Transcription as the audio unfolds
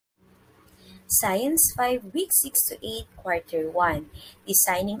Science 5, Week 6 to 8, Quarter 1.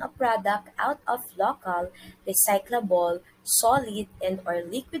 Designing a product out of local, recyclable, solid, and or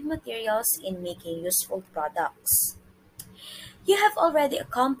liquid materials in making useful products. You have already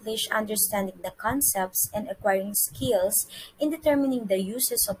accomplished understanding the concepts and acquiring skills in determining the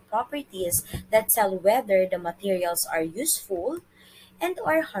uses of properties that tell whether the materials are useful and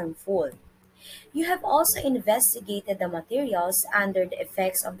or harmful. You have also investigated the materials under the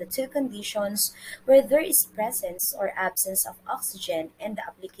effects of the two conditions where there is presence or absence of oxygen and the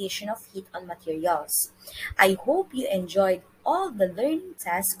application of heat on materials. I hope you enjoyed all the learning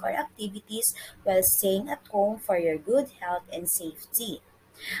tasks or activities while staying at home for your good health and safety.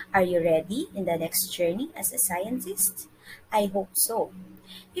 Are you ready in the next journey as a scientist? I hope so.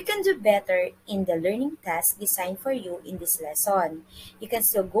 You can do better in the learning task designed for you in this lesson. You can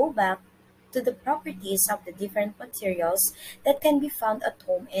still go back to the properties of the different materials that can be found at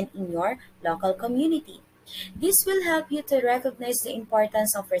home and in your local community. This will help you to recognize the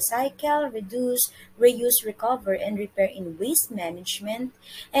importance of recycle, reduce, reuse, recover, and repair in waste management,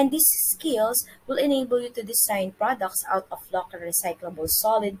 and these skills will enable you to design products out of local recyclable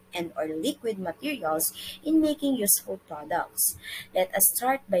solid and or liquid materials in making useful products. Let us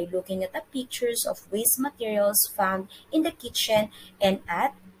start by looking at the pictures of waste materials found in the kitchen and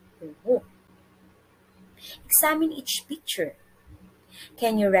at your home. Examine each picture.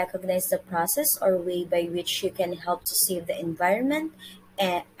 Can you recognize the process or way by which you can help to save the environment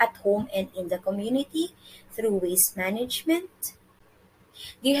at home and in the community through waste management?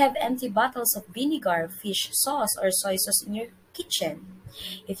 Do you have empty bottles of vinegar, fish sauce, or soy sauce in your kitchen?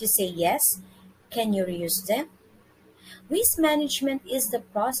 If you say yes, can you reuse them? Waste management is the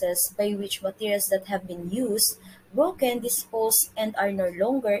process by which materials that have been used, broken, disposed, and are no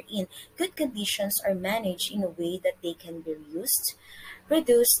longer in good conditions are managed in a way that they can be reused,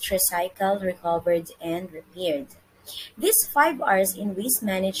 reduced, recycled, recovered, and repaired. These 5 R's in waste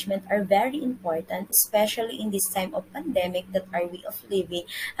management are very important, especially in this time of pandemic that our way of living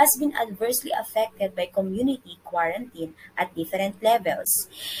has been adversely affected by community quarantine at different levels.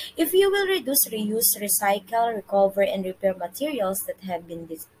 If you will reduce, reuse, recycle, recover, and repair materials that have been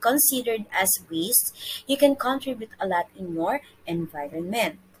considered as waste, you can contribute a lot in your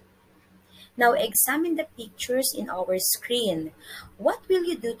environment. Now examine the pictures in our screen. What will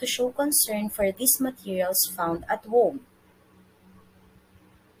you do to show concern for these materials found at home?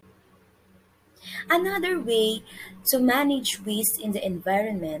 Another way to manage waste in the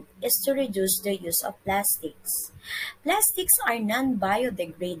environment is to reduce the use of plastics. Plastics are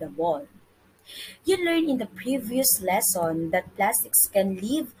non-biodegradable. You learned in the previous lesson that plastics can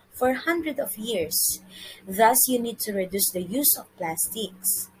live for hundreds of years. Thus, you need to reduce the use of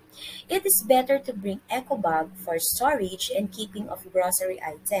plastics. It is better to bring eco bag for storage and keeping of grocery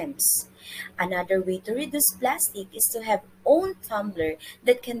items. Another way to reduce plastic is to have own tumbler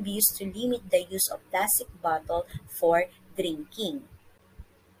that can be used to limit the use of plastic bottle for drinking.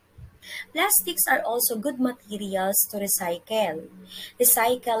 Plastics are also good materials to recycle.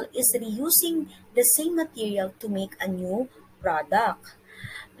 Recycle is reusing the same material to make a new product.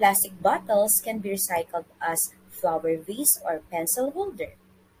 Plastic bottles can be recycled as flower vase or pencil holder.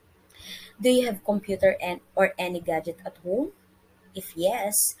 Do you have computer and or any gadget at home? If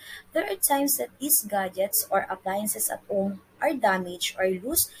yes, there are times that these gadgets or appliances at home are damaged or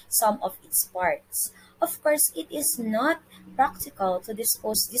lose some of its parts. Of course, it is not practical to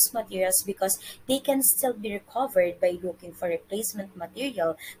dispose these materials because they can still be recovered by looking for replacement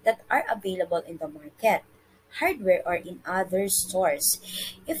material that are available in the market, hardware, or in other stores.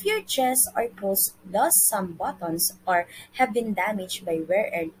 If your chest or clothes lost some buttons or have been damaged by wear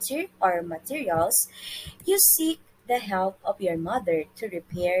and tear or materials, you seek the help of your mother to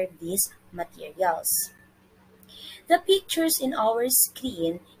repair these materials. The pictures in our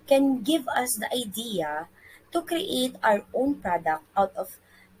screen can give us the idea to create our own product out of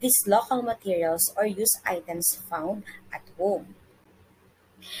these local materials or use items found at home.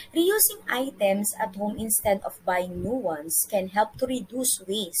 Reusing items at home instead of buying new ones can help to reduce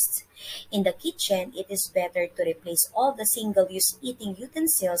waste. In the kitchen, it is better to replace all the single-use eating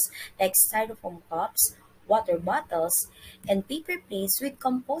utensils like styrofoam cups, water bottles, and paper plates with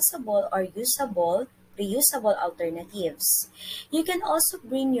compostable or reusable alternatives. You can also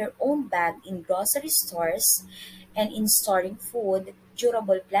bring your own bag in grocery stores, and in storing food,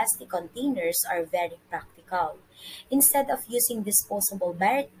 durable plastic containers are very practical. Instead of using disposable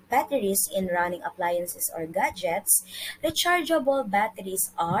batteries in running appliances or gadgets, rechargeable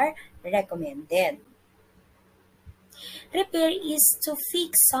batteries are recommended. Repair is to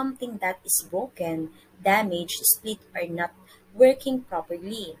fix something that is broken, damaged, split, or not working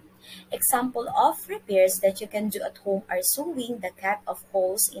properly. Example of repairs that you can do at home are sewing the cut of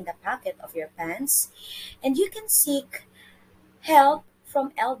holes in the pocket of your pants, and you can seek help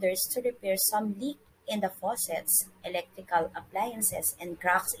from elders to repair some leak in the faucets, electrical appliances, and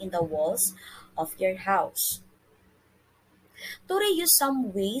cracks in the walls of your house. To reuse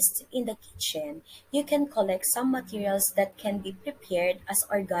some waste in the kitchen, you can collect some materials that can be prepared as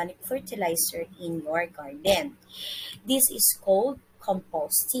organic fertilizer in your garden. This is called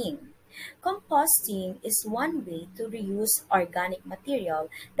composting. Composting is one way to reuse organic material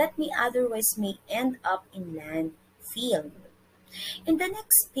that may otherwise may end up in landfill. In the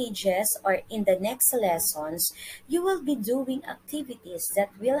next pages or in the next lessons, you will be doing activities that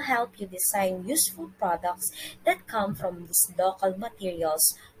will help you design useful products that come from these local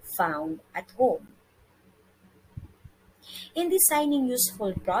materials found at home. In designing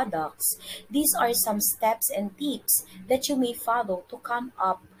useful products, these are some steps and tips that you may follow to come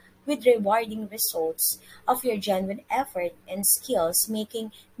up with rewarding results of your genuine effort and skills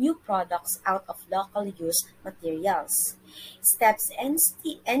making new products out of local use materials. Steps and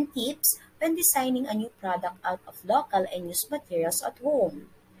tips when designing a new product out of local and used materials at home.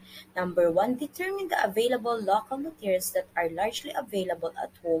 Number one, determine the available local materials that are largely available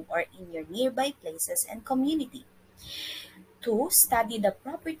at home or in your nearby places and community. 2. Study the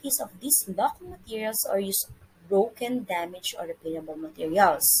properties of these local materials or use broken, damaged, or repairable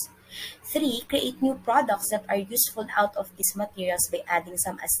materials. 3. Create new products that are useful out of these materials by adding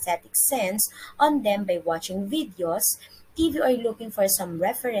some aesthetic sense on them by watching videos, TV, or looking for some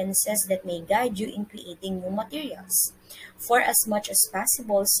references that may guide you in creating new materials. For as much as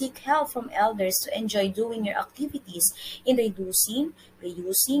possible, seek help from elders to enjoy doing your activities in reducing,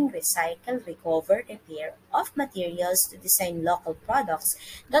 reusing, recycle, recover, repair of materials to design local products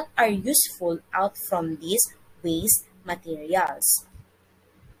that are useful out from these waste materials.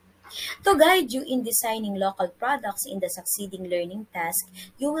 To guide you in designing local products in the succeeding learning task,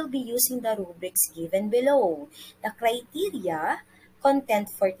 you will be using the rubrics given below. The criteria: content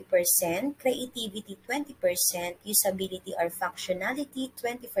 40%, creativity 20%, usability or functionality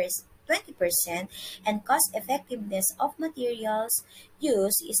 20%, and cost effectiveness of materials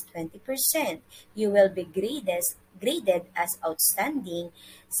used is 20%. You will be graded as outstanding,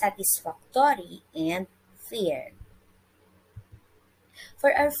 satisfactory, and fair.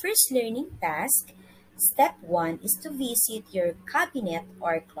 For our first learning task, step 1 is to visit your cabinet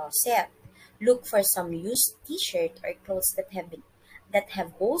or closet. Look for some used t-shirt or clothes that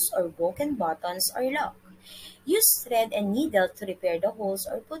have holes or broken buttons or lock. Use thread and needle to repair the holes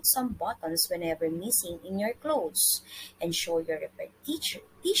or put some buttons whenever missing in your clothes. And show your repaired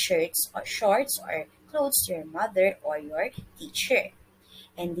t-shirts or shorts or clothes to your mother or your teacher.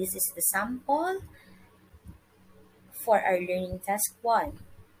 And this is the sample for our learning task 1.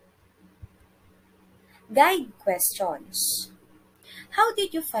 Guide questions. How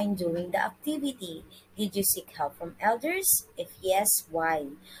did you find doing the activity? Did you seek help from elders? If yes, why?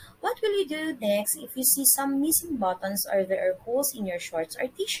 What will you do next if you see some missing buttons or there are holes in your shorts or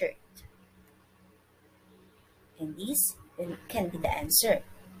t-shirt? And these can be the answer.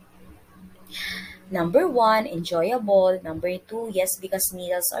 Number 1, enjoyable. Number 2, yes, because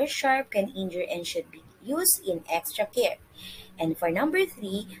needles are sharp, can injure and should be used in extra care. And for number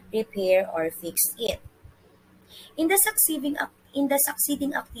 3, repair or fix it. In the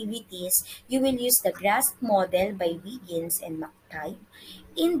succeeding activities, you will use the GRASP model by Wiggins and McTighe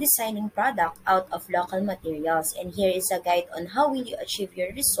in designing product out of local materials. And here is a guide on how will you achieve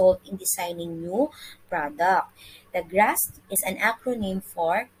your result in designing new product. The GRASP is an acronym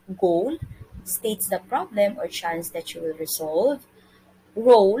for goal, states the problem or challenge that you will resolve.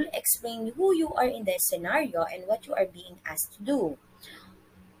 Role, explain who you are in the scenario and what you are being asked to do.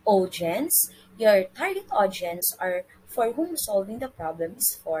 Audience, your target audience are for whom solving the problem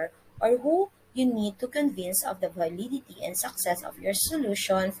is for or who you need to convince of the validity and success of your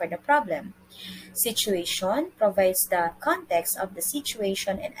solution for the problem. Situation provides the context of the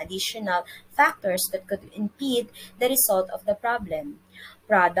situation and additional factors that could impede the result of the problem.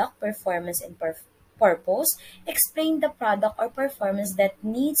 Product, performance, and purpose explain the product or performance that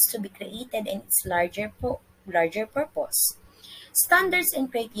needs to be created and its larger purpose. Standards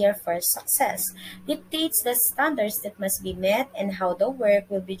and criteria for success dictates the standards that must be met and how the work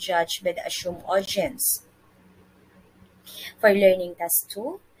will be judged by the assumed audience. For learning task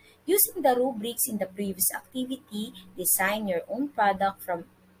 2, using the rubrics in the previous activity, design your own product from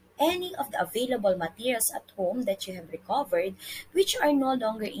any of the available materials at home that you have recovered which are no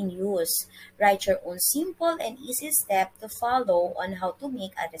longer in use. Write your own simple and easy step to follow on how to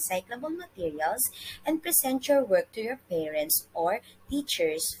make a recyclable materials and present your work to your parents or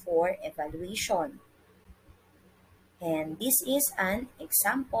teachers for evaluation. And this is an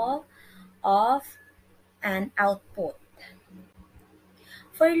example of an output.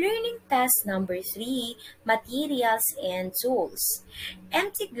 For learning task number 3, materials and tools.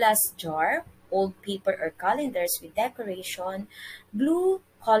 Empty glass jar, old paper or calendars with decoration, blue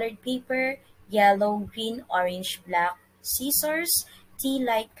colored paper, yellow, green, orange, black, scissors, tea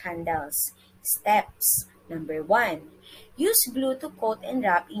light candles. Steps. Number 1. Use glue to coat and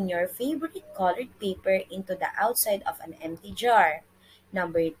wrap in your favorite colored paper into the outside of an empty jar.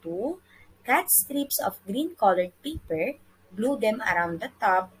 Number 2. Cut strips of green colored paper, glue them around the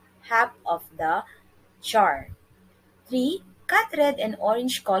top half of the jar. 3. Cut red and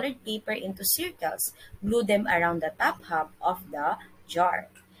orange colored paper into circles. Glue them around the top half of the jar.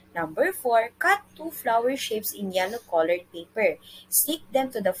 Number 4. Cut two flower shapes in yellow colored paper. Stick them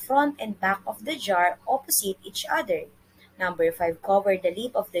to the front and back of the jar opposite each other. Number 5. Cover the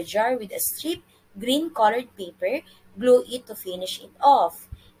lip of the jar with a strip green colored paper. Glue it to finish it off.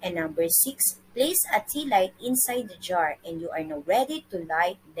 And number 6, place a tea light inside the jar and you are now ready to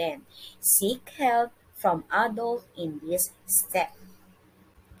light them. Seek help from adults in this step.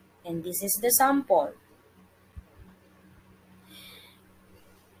 And this is the sample.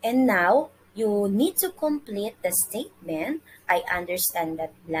 And now, you need to complete the statement. I understand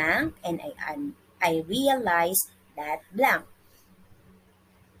that blank and I realize that blank.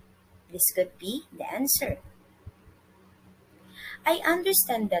 This could be the answer. I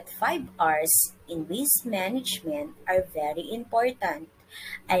understand that 5 R's in waste management are very important.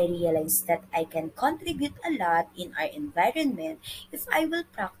 I realize that I can contribute a lot in our environment if I will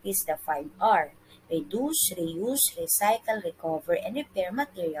practice the 5R. Reduce, reuse, recycle, recover, and repair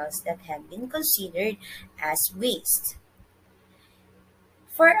materials that have been considered as waste.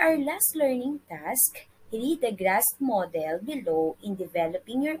 For our last learning task, read the GRASP model below in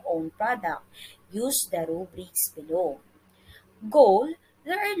developing your own product. Use the rubrics below. Goal,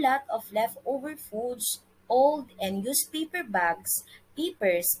 there are a lot of leftover foods, old and used paper bags,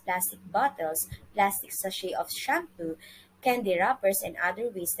 papers, plastic bottles, plastic sachet of shampoo, candy wrappers, and other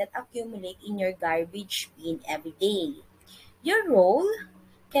waste that accumulate in your garbage bin every day. Your role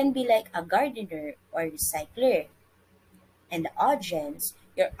can be like a gardener or recycler. And the audience,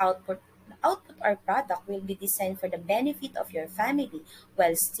 your output or product will be designed for the benefit of your family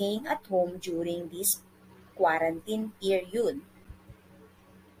while staying at home during this quarantine period.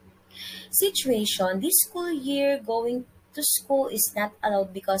 Situation, this school year going to school is not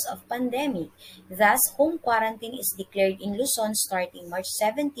allowed because of pandemic. Thus, home quarantine is declared in Luzon starting March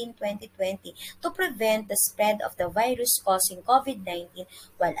 17, 2020 to prevent the spread of the virus causing COVID-19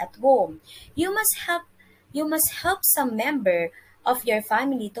 while at home. You must help some member of your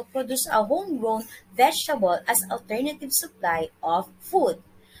family to produce a homegrown vegetable as alternative supply of food.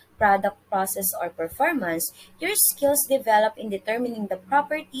 Product, process, or performance, your skills developed in determining the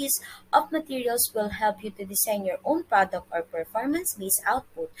properties of materials will help you to design your own product or performance-based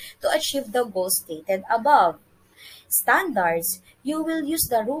output to achieve the goals stated above. Standards, you will use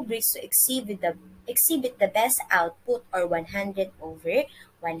the rubrics to exhibit the best output or 100 over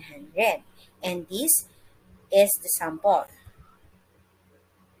 100. And this is the sample.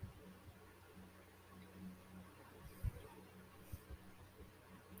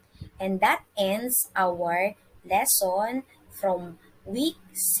 And that ends our lesson from week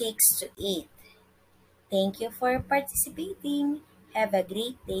 6 to 8. Thank you for participating. Have a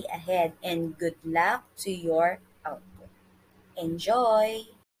great day ahead and good luck to your output. Enjoy!